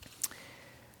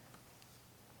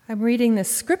I'm reading the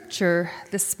scripture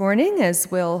this morning, as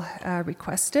Will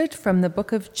requested, from the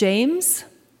book of James.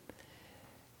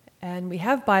 And we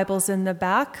have Bibles in the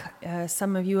back.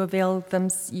 Some of you avail them.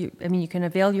 You can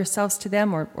avail yourselves to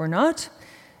them or not.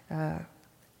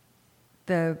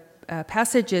 The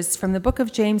passage is from the book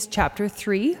of James, chapter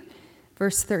 3,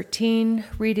 verse 13,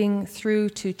 reading through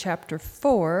to chapter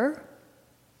 4,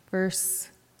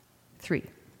 verse 3.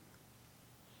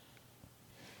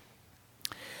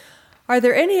 Are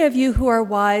there any of you who are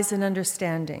wise and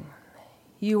understanding?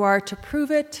 You are to prove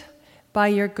it by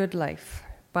your good life,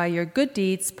 by your good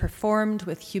deeds performed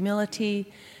with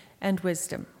humility and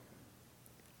wisdom.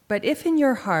 But if in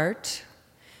your heart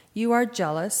you are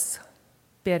jealous,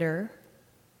 bitter,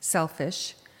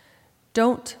 selfish,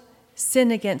 don't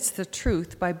sin against the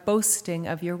truth by boasting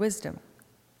of your wisdom.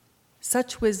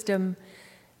 Such wisdom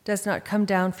does not come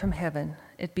down from heaven.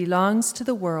 It belongs to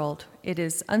the world. It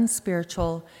is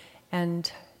unspiritual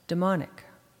and demonic.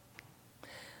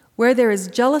 Where there is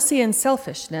jealousy and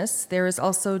selfishness, there is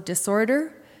also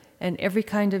disorder and every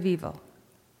kind of evil.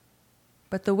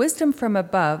 But the wisdom from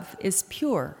above is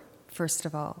pure, first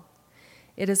of all.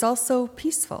 It is also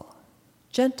peaceful,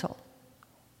 gentle,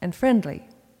 and friendly.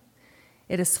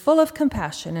 It is full of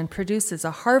compassion and produces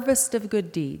a harvest of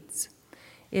good deeds.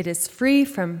 It is free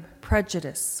from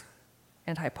prejudice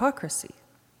and hypocrisy.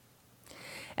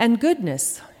 And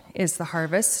goodness is the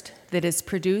harvest that is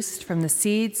produced from the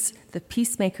seeds the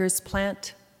peacemakers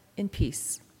plant in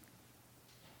peace.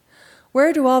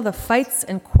 Where do all the fights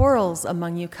and quarrels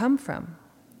among you come from?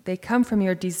 They come from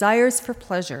your desires for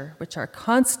pleasure, which are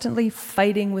constantly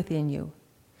fighting within you.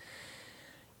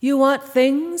 You want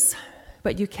things,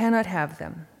 but you cannot have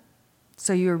them,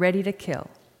 so you are ready to kill.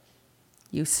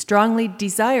 You strongly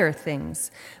desire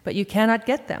things, but you cannot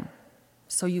get them,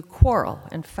 so you quarrel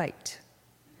and fight.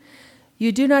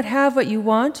 You do not have what you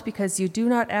want because you do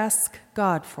not ask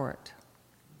God for it.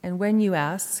 And when you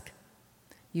ask,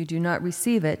 you do not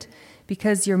receive it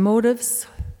because your motives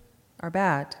are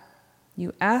bad.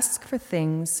 You ask for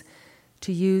things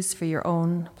to use for your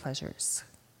own pleasures.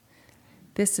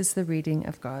 This is the reading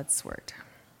of God's word.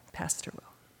 Pastor Will.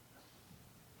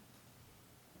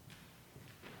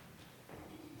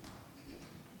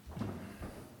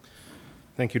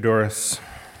 Thank you, Doris.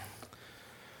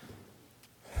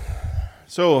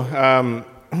 So,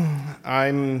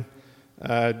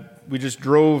 we just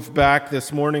drove back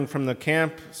this morning from the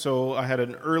camp, so I had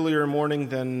an earlier morning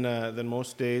than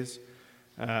most days.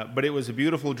 But it was a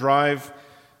beautiful drive.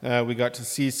 We got to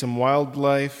see some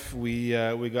wildlife. We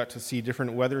got to see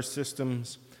different weather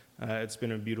systems. It's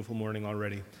been a beautiful morning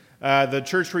already. The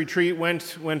church retreat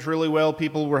went really well.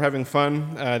 People were having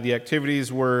fun. The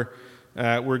activities were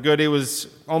good. It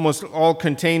was almost all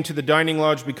contained to the dining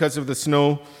lodge because of the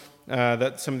snow.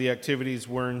 That some of the activities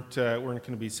weren't going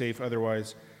to be safe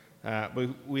otherwise, but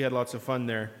we had lots of fun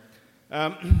there.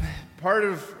 Part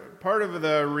of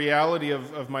the reality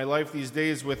of my life these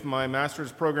days with my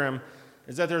master's program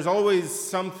is that there's always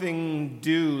something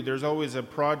due. There's always a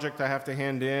project I have to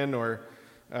hand in or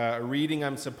a reading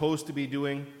I'm supposed to be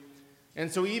doing.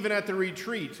 And so even at the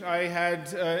retreat, I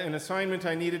had an assignment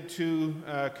I needed to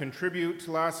contribute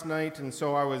last night, and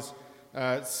so I was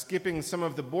skipping some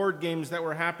of the board games that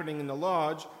were happening in the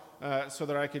lodge so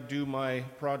that I could do my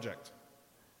project.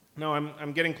 Now,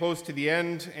 I'm getting close to the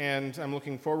end, and I'm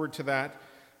looking forward to that,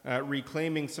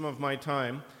 reclaiming some of my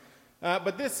time.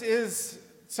 But this is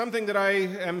something that I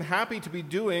am happy to be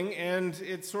doing, and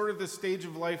it's sort of the stage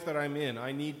of life that I'm in.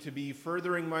 I need to be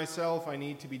furthering myself. I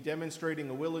need to be demonstrating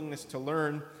a willingness to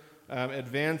learn,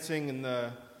 advancing in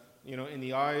the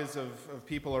eyes of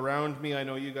people around me. I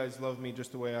know you guys love me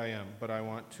just the way I am, but I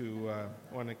want to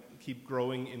keep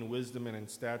growing in wisdom and in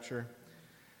stature.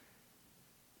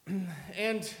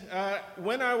 And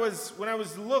when I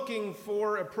was looking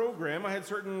for a program, I had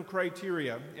certain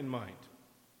criteria in mind.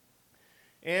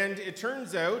 And it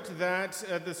turns out that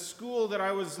the school that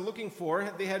I was looking for,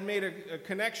 they had made a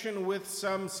connection with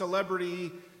some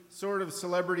celebrity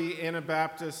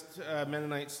Anabaptist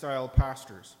Mennonite-style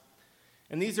pastors.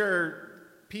 And these are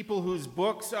people whose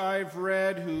books I've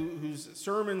read, whose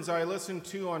sermons I listened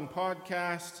to on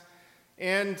podcasts,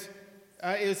 and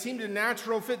it seemed a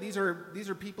natural fit. These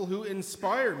are people who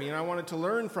inspire me, and I wanted to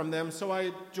learn from them. So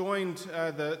I joined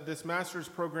this master's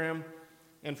program,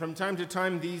 and from time to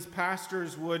time, these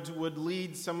pastors would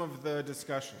lead some of the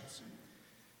discussions.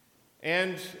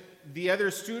 And the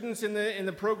other students in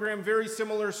the program, very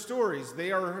similar stories.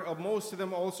 They are most of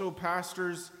them also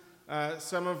pastors.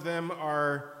 Some of them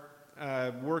are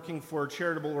working for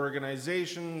charitable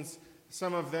organizations.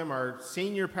 Some of them are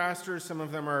senior pastors. Some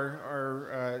of them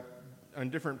are on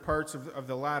different parts of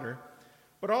the ladder.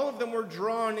 But all of them were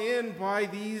drawn in by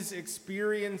these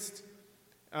experienced,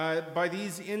 by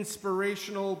these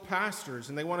inspirational pastors,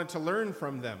 and they wanted to learn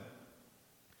from them.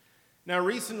 Now,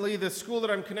 recently, the school that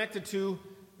I'm connected to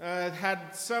had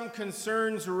some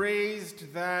concerns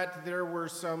raised that there were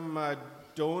some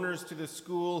donors to the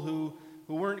school who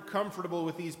weren't comfortable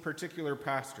with these particular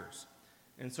pastors.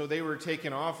 And so they were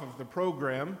taken off of the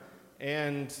program,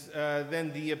 and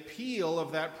then the appeal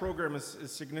of that program is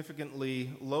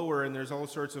significantly lower, and there's all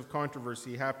sorts of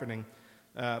controversy happening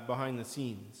behind the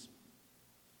scenes.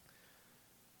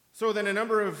 So then a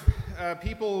number of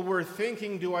people were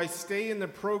thinking, do I stay in the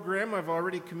program? I've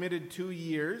already committed 2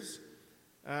 years.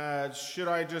 Should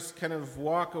I just kind of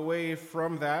walk away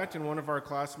from that? And one of our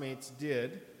classmates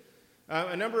did.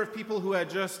 A number of people who had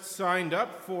just signed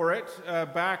up for it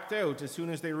backed out as soon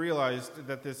as they realized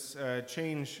that this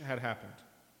change had happened.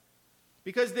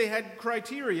 Because they had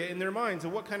criteria in their minds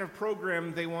of what kind of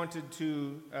program they wanted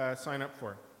to sign up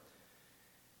for.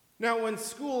 Now, when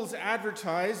schools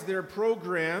advertise their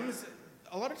programs,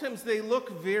 a lot of times they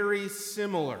look very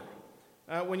similar.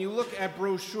 When you look at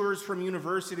brochures from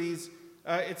universities,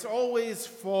 it's always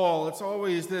fall. It's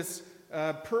always this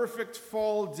perfect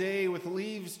fall day with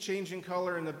leaves changing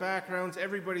color in the backgrounds.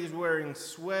 Everybody's wearing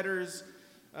sweaters.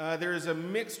 There's a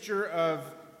mixture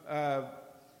of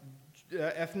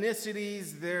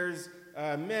ethnicities. There's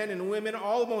men and women.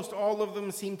 Almost all of them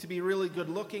seem to be really good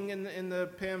looking in the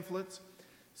pamphlets,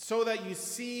 so that you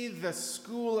see the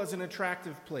school as an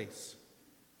attractive place.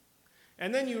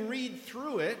 And then you read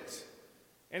through it,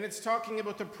 and it's talking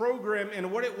about the program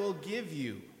and what it will give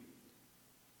you.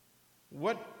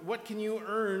 What can you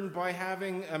earn by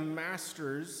having a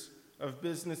master's of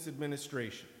business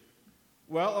administration?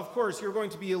 Well, of course, you're going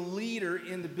to be a leader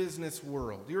in the business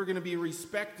world. You're going to be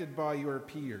respected by your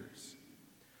peers.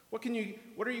 What are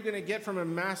you going to get from a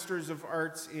master's of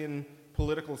arts in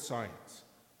political science?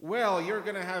 Well, you're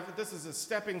going to have, this is a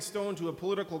stepping stone to a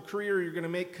political career. You're going to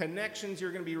make connections.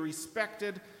 You're going to be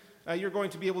respected. You're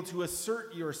going to be able to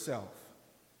assert yourself.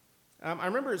 I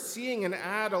remember seeing an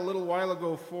ad a little while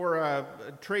ago for a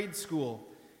trade school.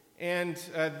 And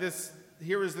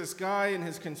here was this guy in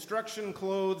his construction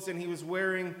clothes, and he was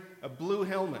wearing a blue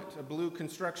helmet, a blue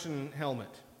construction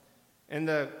helmet. And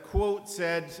the quote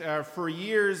said, "For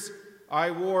years I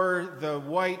wore the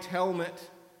white helmet,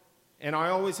 and I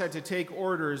always had to take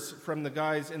orders from the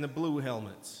guys in the blue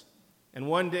helmets. And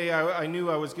one day I knew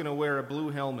I was going to wear a blue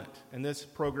helmet, and this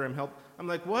program helped." I'm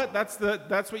like, what? That's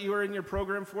what you were in your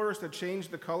program for, is to change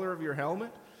the color of your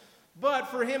helmet? But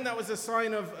for him, that was a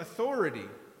sign of authority.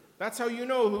 That's how you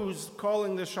know who's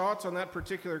calling the shots on that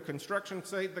particular construction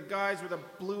site, the guys with the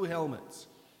blue helmets.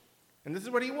 And this is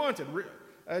what he wanted,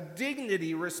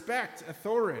 dignity, respect,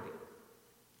 authority.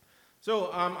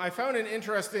 So I found an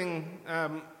interesting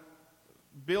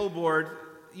billboard.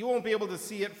 You won't be able to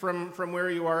see it from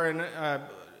where you are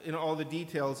in all the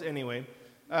details anyway.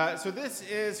 So this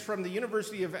is from the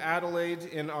University of Adelaide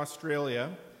in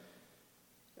Australia.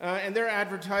 And they're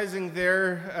advertising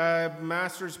their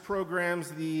master's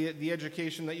programs, the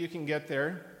education that you can get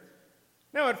there.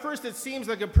 Now, at first, it seems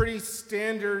like a pretty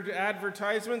standard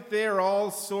advertisement. They're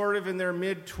all sort of in their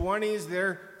mid-20s.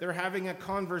 They're having a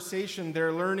conversation.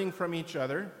 They're learning from each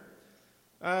other.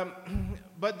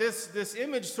 But this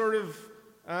image sort of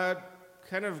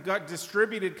kind of got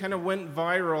distributed, kind of went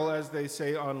viral, as they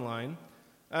say online,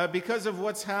 because of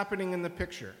what's happening in the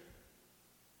picture.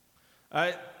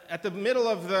 At the middle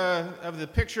of the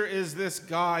picture is this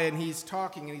guy, and he's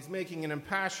talking, and he's making an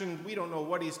impassioned, we don't know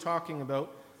what he's talking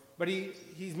about, but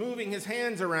he's moving his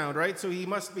hands around, right? So he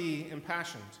must be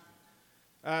impassioned.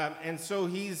 And so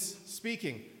he's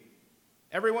speaking.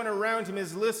 Everyone around him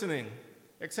is listening,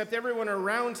 except everyone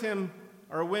around him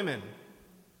are women.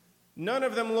 None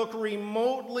of them look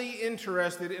remotely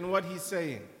interested in what he's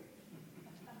saying.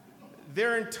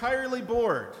 They're entirely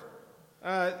bored.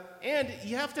 And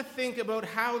you have to think about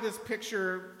how this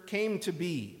picture came to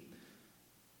be.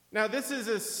 Now, this is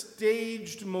a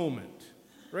staged moment,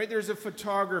 right? There's a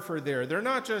photographer there. They're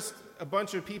not just a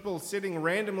bunch of people sitting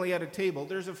randomly at a table.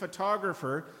 There's a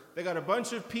photographer. They got a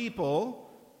bunch of people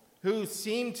who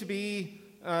seem to be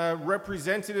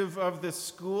representative of the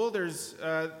school. There's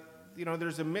a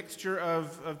mixture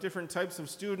of different types of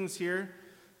students here.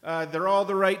 They're all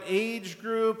the right age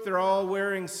group. They're all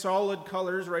wearing solid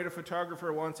colors, right? A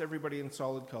photographer wants everybody in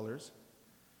solid colors.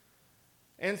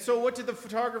 And so what did the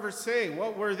photographer say?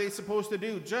 What were they supposed to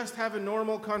do? Just have a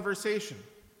normal conversation.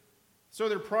 So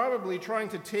they're probably trying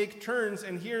to take turns,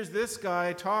 and here's this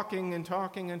guy talking and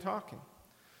talking and talking.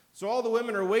 So all the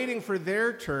women are waiting for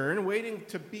their turn, waiting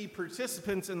to be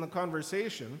participants in the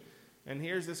conversation, And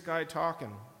here's this guy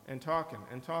talking and talking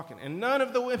and talking. And none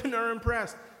of the women are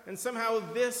impressed. And somehow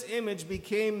this image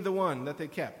became the one that they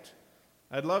kept.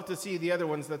 I'd love to see the other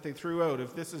ones that they threw out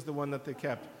if this is the one that they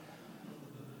kept.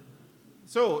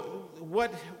 So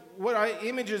what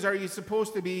images are you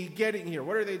supposed to be getting here?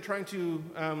 What are they trying to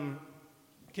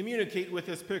communicate with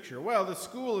this picture? Well, the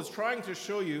school is trying to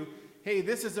show you, hey,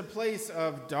 this is a place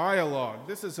of dialogue.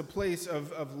 This is a place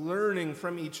of learning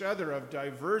from each other, of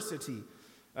diversity,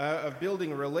 of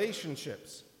building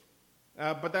relationships.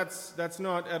 But that's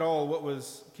not at all what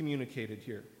was communicated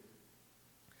here.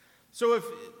 So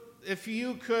if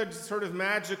you could sort of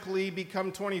magically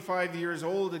become 25 years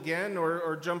old again,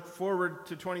 or jump forward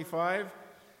to 25,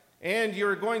 and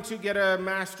you're going to get a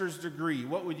master's degree,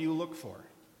 what would you look for?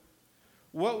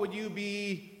 What would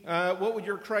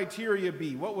your criteria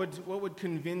be? What would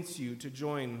convince you to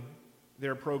join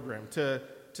their program, to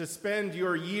spend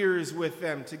your years with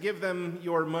them, to give them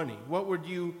your money? What would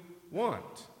you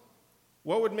want?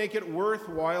 What would make it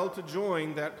worthwhile to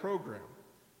join that program?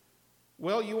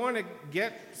 Well, you want to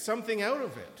get something out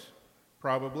of it,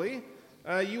 probably.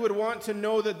 You would want to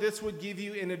know that this would give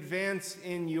you an advance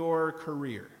in your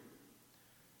career.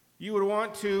 You would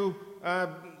want to,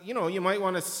 you might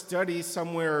want to study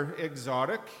somewhere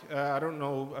exotic. I don't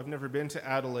know, I've never been to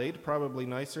Adelaide, probably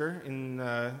nicer in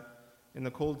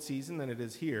the cold season than it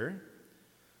is here.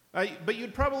 But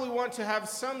you'd probably want to have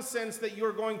some sense that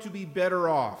you're going to be better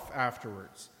off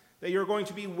afterwards, that you're going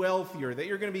to be wealthier, that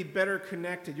you're going to be better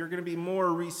connected, you're going to be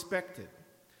more respected.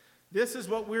 This is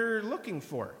what we're looking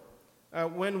for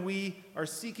when we are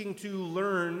seeking to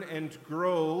learn and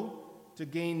grow, to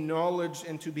gain knowledge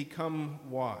and to become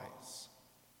wise.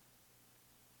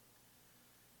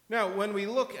 Now, when we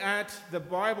look at the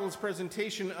Bible's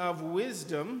presentation of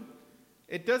wisdom,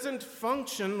 it doesn't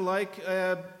function like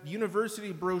a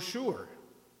university brochure.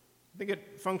 I think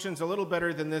it functions a little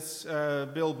better than this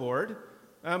billboard,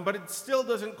 but it still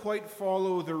doesn't quite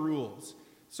follow the rules.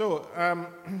 So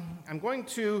I'm going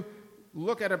to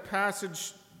look at a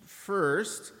passage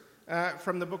first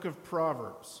from the book of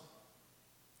Proverbs.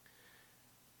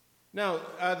 Now,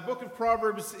 the book of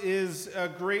Proverbs is a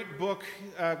great book,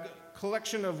 a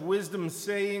collection of wisdom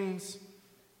sayings,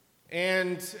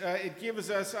 and it gives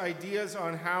us ideas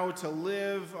on how to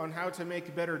live, on how to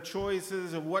make better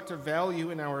choices, of what to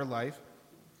value in our life.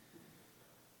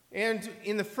 And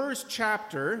in the first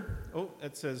chapter,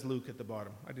 it says Luke at the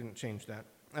bottom. I didn't change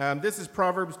that. This is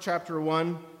Proverbs chapter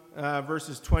 1,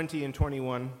 verses 20 and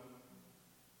 21.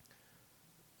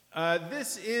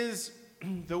 This is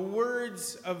the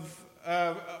words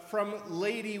from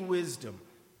Lady Wisdom.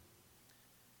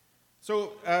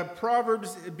 So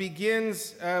Proverbs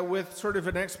begins with sort of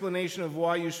an explanation of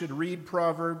why you should read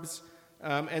Proverbs,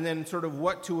 and then sort of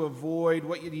what to avoid,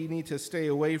 what you need to stay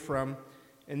away from.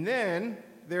 And then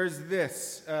there's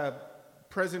this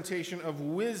presentation of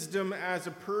wisdom as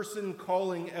a person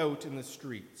calling out in the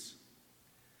streets.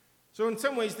 So in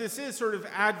some ways, this is sort of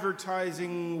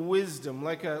advertising wisdom,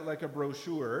 like a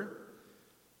brochure.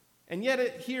 And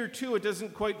yet here, too, it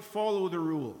doesn't quite follow the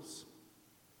rules.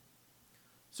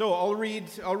 So I'll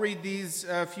read these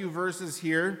few verses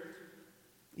here,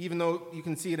 even though you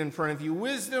can see it in front of you.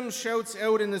 Wisdom shouts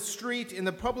out in the street, in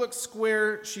the public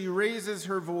square she raises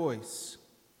her voice.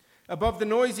 Above the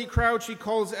noisy crowd she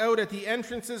calls out, at the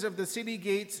entrances of the city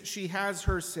gates she has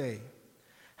her say.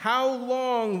 How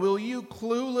long will you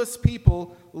clueless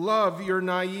people love your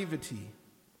naivety?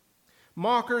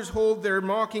 Mockers hold their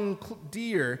mocking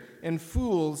dear, and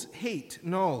fools hate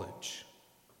knowledge.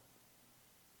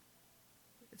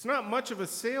 It's not much of a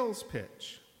sales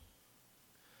pitch.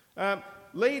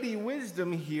 Lady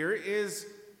Wisdom here is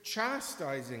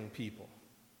chastising people.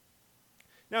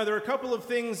 Now, there are a couple of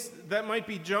things that might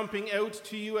be jumping out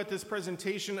to you at this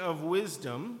presentation of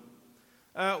wisdom.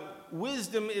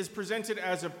 Wisdom is presented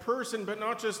as a person, but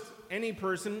not just any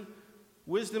person.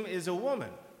 Wisdom is a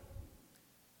woman.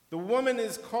 The woman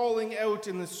is calling out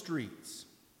in the streets.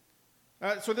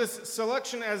 So this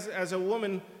selection as a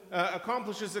woman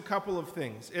accomplishes a couple of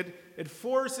things. It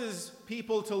forces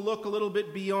people to look a little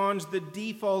bit beyond the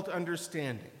default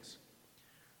understandings.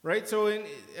 Right? So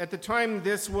at the time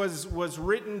this was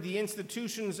written, the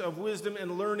institutions of wisdom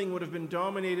and learning would have been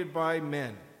dominated by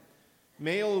men.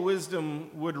 Male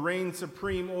wisdom would reign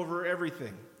supreme over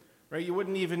everything. Right? You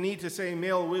wouldn't even need to say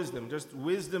male wisdom, just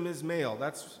wisdom is male.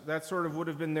 That sort of would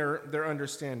have been their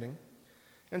understanding.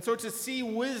 And so to see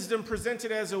wisdom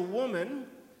presented as a woman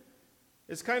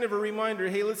is kind of a reminder,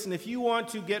 hey, listen, if you want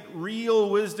to get real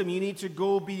wisdom, you need to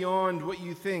go beyond what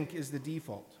you think is the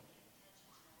default.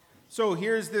 So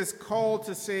here's this call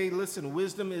to say, listen,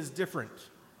 wisdom is different.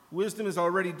 Wisdom is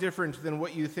already different than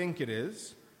what you think it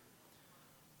is.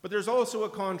 But there's also a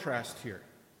contrast here.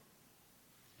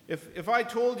 If I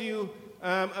told you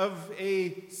of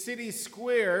a city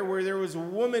square where there was a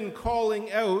woman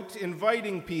calling out,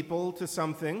 inviting people to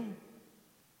something,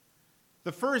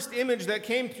 the first image that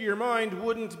came to your mind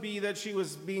wouldn't be that she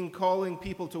was calling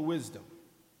people to wisdom.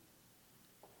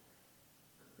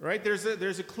 Right?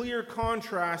 There's a clear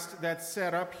contrast that's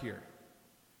set up here.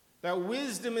 That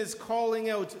wisdom is calling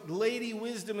out, Lady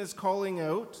Wisdom is calling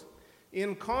out,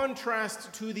 in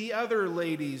contrast to the other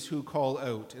ladies who call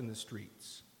out in the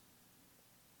streets.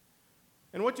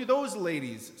 And what do those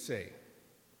ladies say?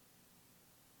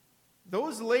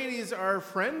 Those ladies are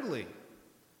friendly.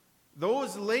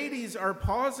 Those ladies are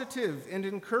positive and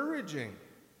encouraging.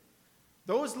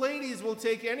 Those ladies will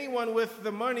take anyone with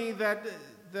the money that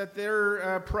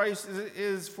their price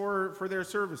is for their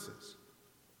services.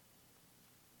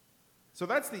 So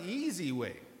that's the easy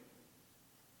way.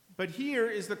 But here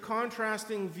is the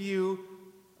contrasting view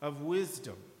of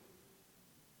wisdom.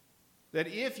 That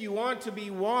if you want to be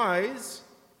wise,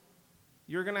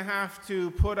 you're going to have to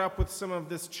put up with some of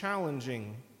this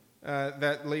challenging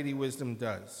that Lady Wisdom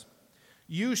does.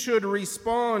 You should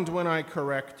respond when I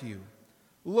correct you.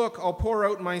 Look, I'll pour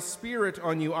out my spirit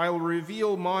on you. I'll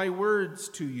reveal my words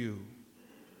to you.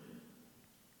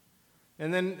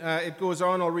 And then it goes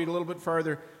on, I'll read a little bit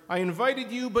farther. I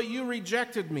invited you, but you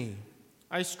rejected me.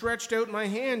 I stretched out my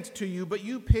hand to you, but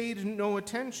you paid no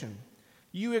attention.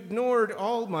 You ignored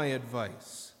all my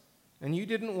advice, and you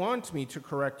didn't want me to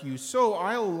correct you, so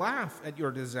I'll laugh at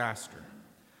your disaster.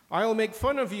 I'll make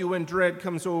fun of you when dread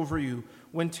comes over you,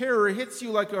 when terror hits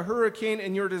you like a hurricane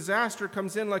and your disaster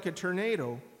comes in like a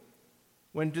tornado,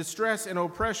 when distress and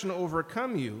oppression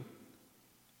overcome you.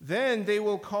 Then they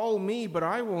will call me, but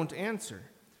I won't answer.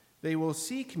 They will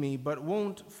seek me, but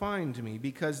won't find me,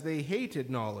 because they hated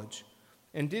knowledge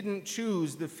and didn't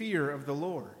choose the fear of the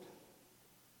Lord.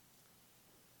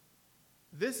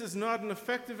 This is not an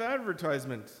effective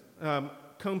advertisement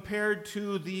compared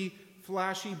to the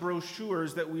flashy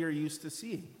brochures that we are used to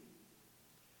seeing.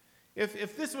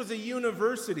 If this was a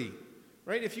university,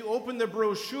 right, if you opened the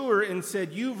brochure and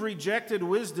said, you've rejected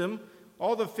wisdom,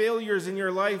 all the failures in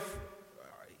your life,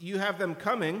 you have them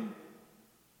coming,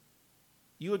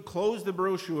 you would close the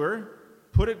brochure,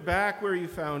 put it back where you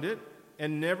found it,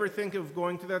 and never think of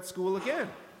going to that school again.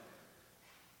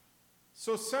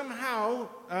 So somehow,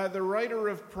 the writer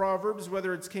of Proverbs,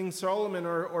 whether it's King Solomon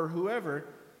or whoever,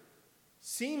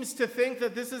 seems to think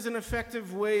that this is an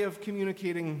effective way of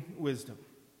communicating wisdom.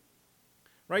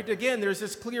 Right? Again, there's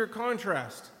this clear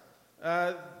contrast.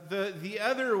 The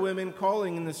other women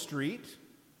calling in the street,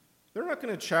 they're not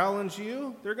going to challenge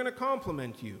you. They're going to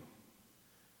compliment you.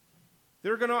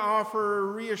 They're going to offer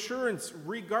reassurance.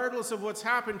 Regardless of what's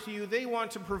happened to you, they want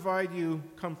to provide you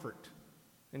comfort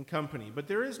and company. But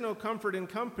there is no comfort and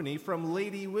company from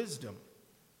Lady Wisdom.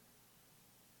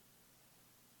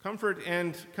 Comfort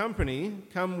and company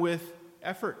come with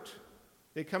effort.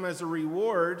 They come as a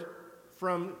reward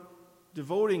from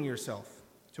devoting yourself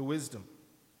to wisdom.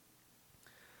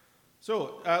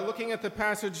 So, looking at the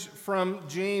passage from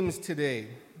James today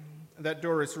that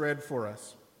Doris read for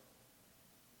us.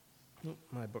 Oh,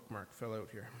 my bookmark fell out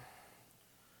here.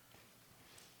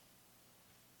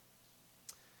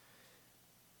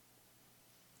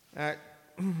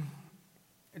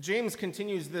 James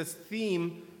continues this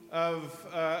theme of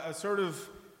a sort of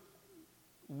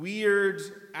weird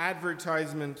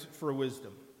advertisement for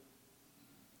wisdom.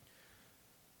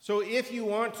 So if you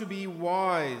want to be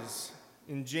wise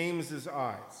in James's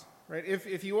eyes, right?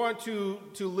 If you want to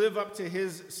live up to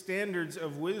his standards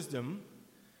of wisdom,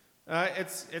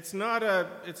 it's not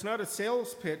a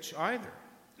sales pitch either,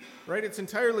 right? It's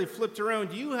entirely flipped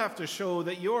around. You have to show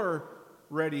that you're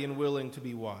ready and willing to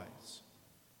be wise.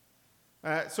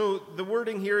 So the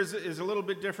wording here is a little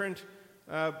bit different.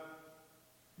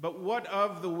 But what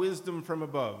of the wisdom from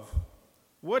above?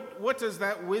 What does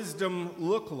that wisdom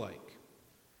look like?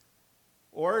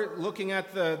 Or looking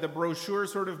at the brochure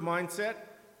sort of mindset,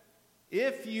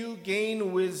 if you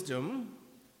gain wisdom,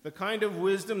 the kind of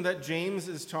wisdom that James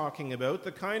is talking about,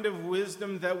 the kind of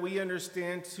wisdom that we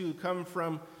understand to come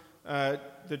from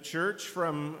the church,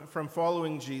 from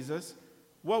following Jesus,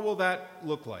 what will that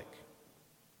look like?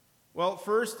 Well,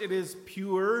 first it is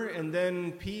pure, and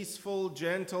then peaceful,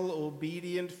 gentle,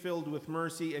 obedient, filled with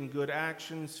mercy and good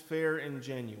actions, fair and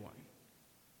genuine.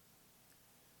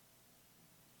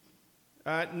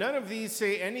 None of these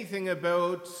say anything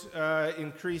about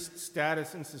increased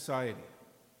status in society.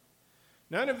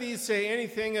 None of these say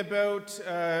anything about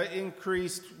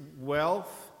increased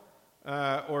wealth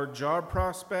or job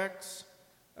prospects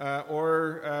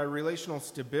or relational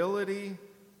stability,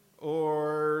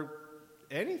 or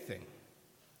anything.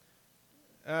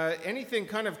 Anything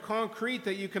kind of concrete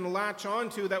that you can latch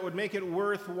onto that would make it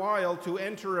worthwhile to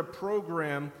enter a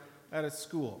program at a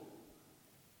school.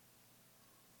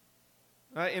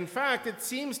 In fact, it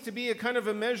seems to be a kind of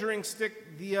a measuring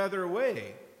stick the other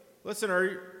way. Listen,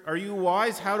 are you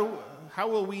wise? How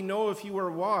will we know if you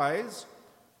are wise?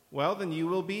 Well, then you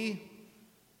will be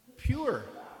pure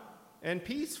and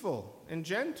peaceful and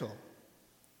gentle.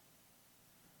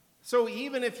 So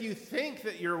even if you think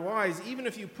that you're wise, even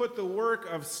if you put the work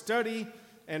of study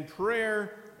and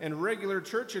prayer and regular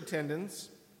church attendance,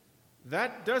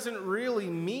 that doesn't really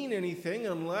mean anything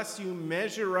unless you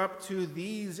measure up to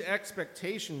these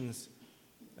expectations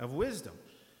of wisdom.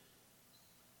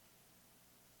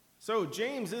 So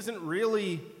James isn't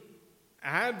really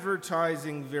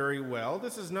advertising very well.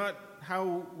 This is not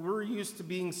how we're used to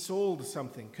being sold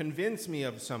something. Convince me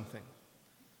of something.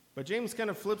 But James kind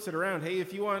of flips it around. Hey,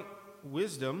 if you want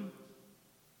wisdom,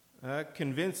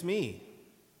 convince me.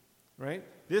 Right?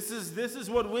 This is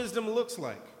what wisdom looks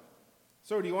like.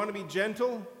 So do you want to be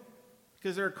gentle?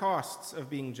 Because there are costs of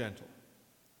being gentle.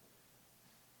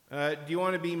 Do you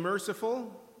want to be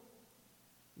merciful?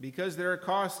 Because there are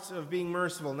costs of being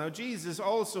merciful. Now, Jesus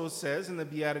also says in the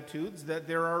Beatitudes that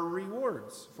there are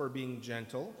rewards for being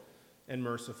gentle and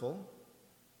merciful.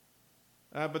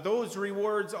 But those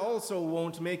rewards also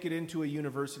won't make it into a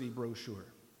university brochure.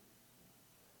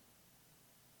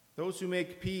 Those who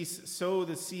make peace sow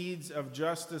the seeds of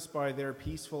justice by their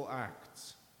peaceful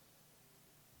acts.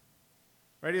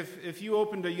 Right? If you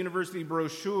opened a university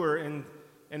brochure and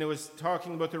it was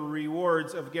talking about the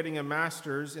rewards of getting a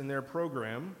master's in their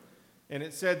program, and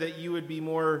it said that you would be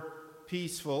more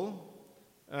peaceful,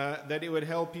 that it would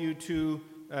help you to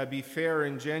be fair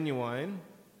and genuine,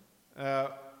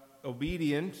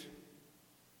 obedient.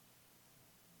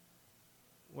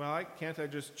 Well, can't I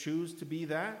just choose to be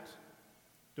that?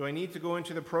 Do I need to go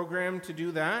into the program to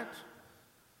do that?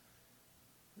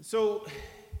 So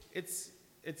it's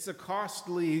a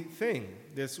costly thing,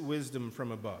 this wisdom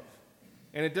from above.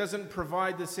 And it doesn't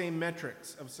provide the same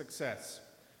metrics of success.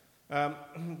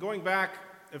 Going back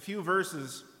a few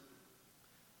verses,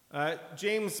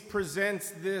 James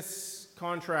presents this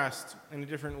contrast in a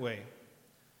different way.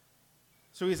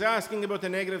 So he's asking about the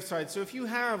negative side. So if you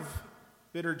have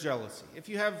bitter jealousy, if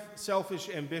you have selfish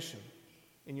ambition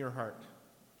in your heart,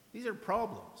 these are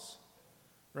problems,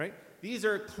 right? These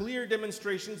are clear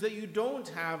demonstrations that you don't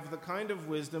have the kind of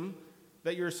wisdom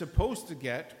that you're supposed to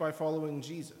get by following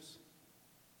Jesus.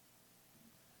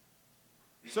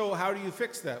 So how do you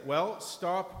fix that? Well,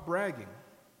 stop bragging.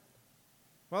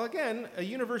 Well, again, a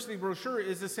university brochure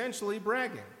is essentially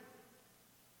bragging.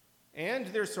 And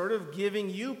they're sort of giving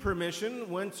you permission,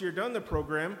 once you're done the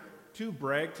program, to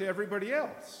brag to everybody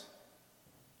else.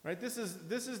 Right? This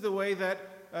is the way that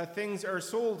things are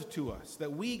sold to us,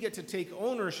 that we get to take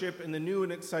ownership in the new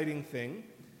and exciting thing,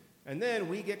 and then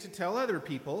we get to tell other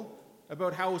people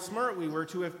about how smart we were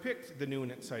to have picked the new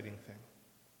and exciting thing.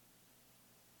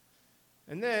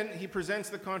 And then he presents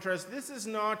the contrast. This is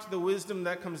not the wisdom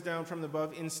that comes down from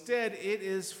above. Instead, it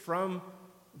is from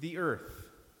the earth,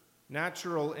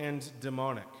 natural and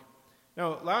demonic.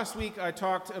 Now, last week I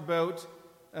talked about,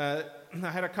 I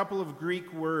had a couple of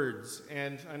Greek words,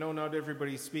 and I know not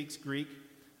everybody speaks Greek,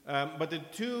 but the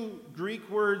two Greek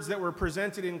words that were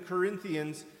presented in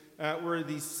Corinthians were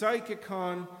the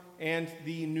psychikon and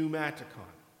the pneumatikon.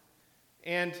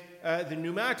 And the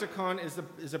pneumatikon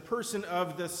is a person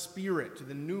of the spirit,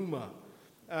 the pneuma.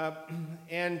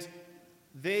 And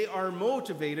they are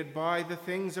motivated by the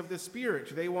things of the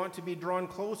spirit. They want to be drawn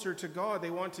closer to God. They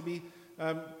want to be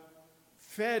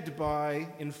fed by,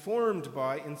 informed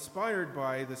by, inspired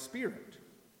by the spirit.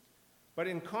 But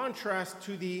in contrast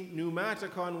to the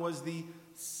pneumatikon was the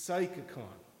psychikon.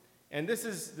 And this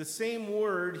is the same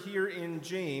word here in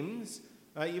James,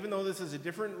 even though this is a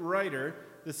different writer.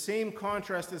 The same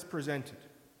contrast is presented.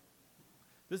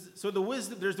 There's the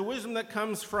wisdom that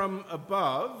comes from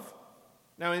above.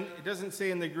 Now, it doesn't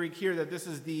say in the Greek here that this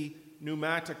is the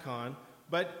pneumatikon,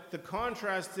 but the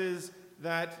contrast is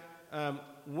that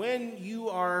when you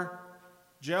are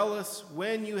jealous,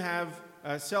 when you have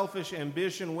selfish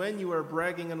ambition, when you are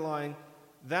bragging and lying,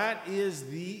 then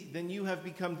you have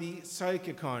become the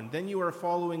psychikon. Then you are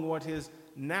following what is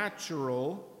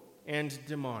natural and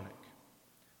demonic.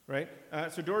 Right?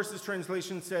 So Doris's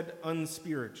translation said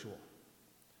unspiritual.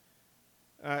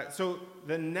 So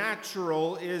the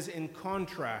natural is in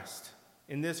contrast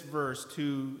in this verse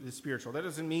to the spiritual. That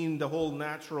doesn't mean the whole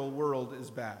natural world is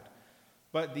bad.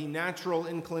 But the natural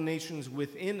inclinations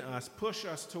within us push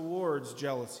us towards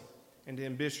jealousy and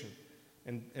ambition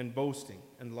and boasting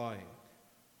and lying.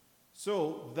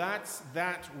 So that's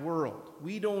that world.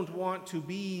 We don't want to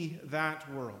be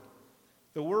that world.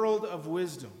 The world of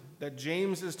wisdom that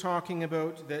James is talking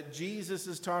about, that Jesus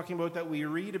is talking about, that we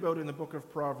read about in the book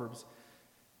of Proverbs,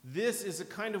 this is a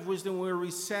kind of wisdom where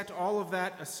we set all of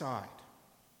that aside.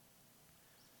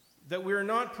 That we are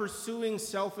not pursuing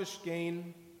selfish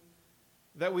gain,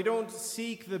 that we don't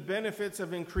seek the benefits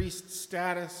of increased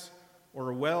status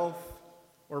or wealth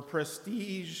or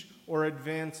prestige or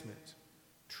advancement.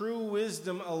 True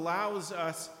wisdom allows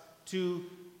us to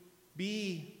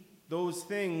be those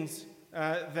things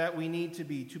that we need to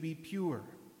be pure,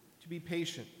 to be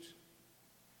patient,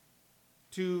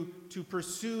 to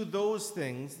pursue those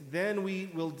things. Then we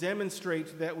will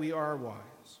demonstrate that we are wise.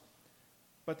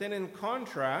 But then in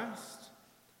contrast,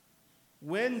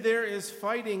 when there is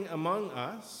fighting among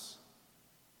us,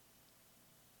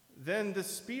 then the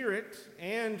Spirit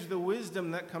and the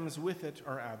wisdom that comes with it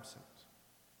are absent.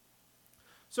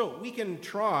 So we can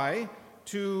try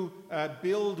to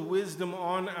build wisdom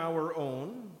on our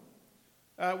own.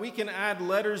 We can add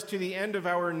letters to the end of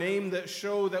our name that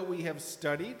show that we have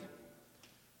studied.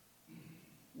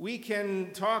 We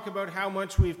can talk about how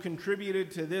much we've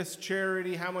contributed to this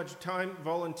charity, how much time,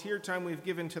 volunteer time we've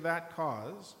given to that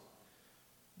cause.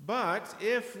 But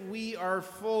if we are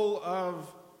full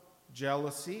of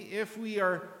jealousy, if we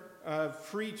are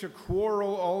free to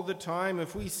quarrel all the time,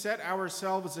 if we set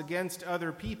ourselves against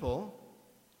other people,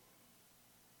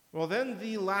 well, then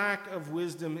the lack of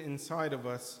wisdom inside of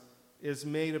us is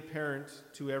made apparent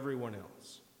to everyone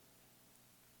else.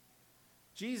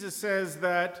 Jesus says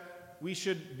that we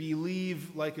should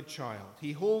believe like a child.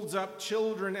 He holds up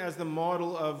children as the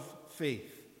model of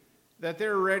faith, that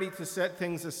they're ready to set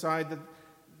things aside, that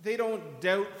they don't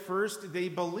doubt first, they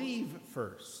believe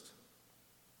first.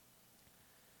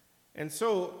 And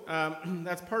so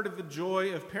that's part of the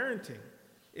joy of parenting,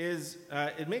 is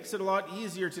it makes it a lot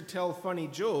easier to tell funny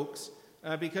jokes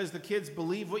because the kids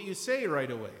believe what you say right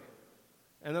away.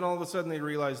 And then all of a sudden they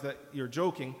realize that you're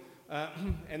joking.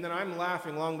 And then I'm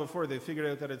laughing long before they figured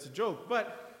out that it's a joke.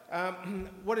 But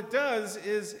what it does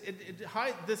is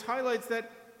this highlights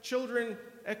that children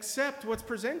accept what's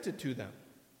presented to them.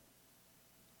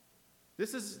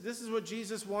 This is what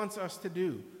Jesus wants us to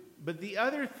do. But the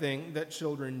other thing that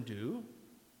children do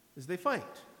is they fight.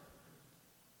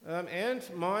 And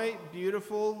my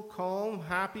beautiful, calm,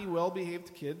 happy,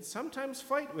 well-behaved kids sometimes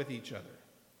fight with each other.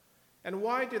 And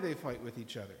why do they fight with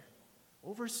each other?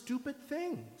 Over stupid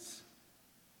things.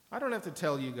 I don't have to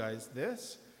tell you guys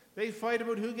this. They fight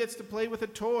about who gets to play with a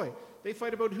toy. They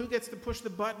fight about who gets to push the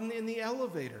button in the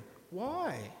elevator.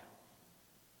 Why?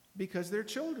 Because they're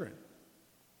children.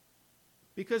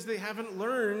 Because they haven't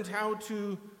learned how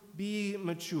to be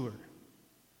mature.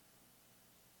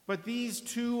 But these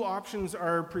two options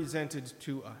are presented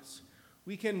to us.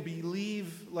 We can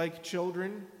believe like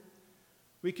children.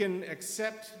 We can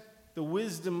accept the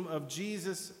wisdom of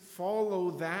Jesus,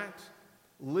 follow that,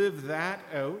 live that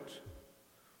out,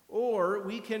 or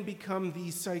we can become the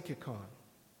psychikon.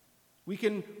 We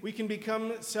can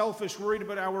become selfish, worried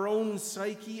about our own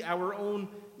psyche, our own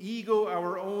ego,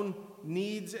 our own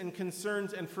needs and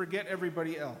concerns, and forget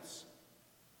everybody else.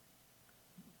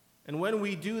 And when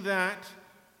we do that,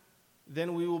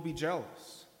 then we will be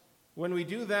jealous. When we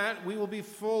do that, we will be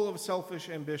full of selfish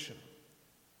ambition.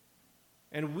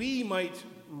 And we might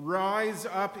rise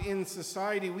up in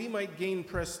society, we might gain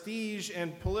prestige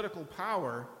and political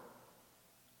power,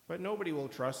 but nobody will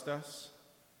trust us.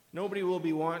 Nobody will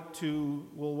want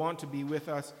to be with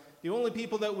us. The only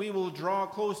people that we will draw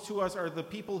close to us are the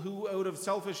people who, out of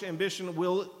selfish ambition,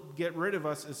 will get rid of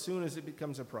us as soon as it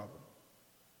becomes a problem.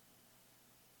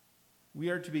 We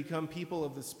are to become people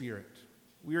of the Spirit.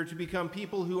 We are to become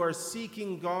people who are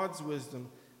seeking God's wisdom,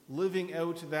 living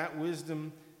out that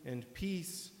wisdom and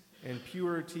peace and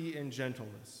purity and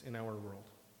gentleness in our world.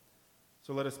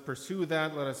 So let us pursue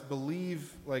that. Let us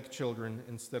believe like children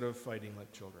instead of fighting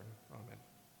like children. Amen.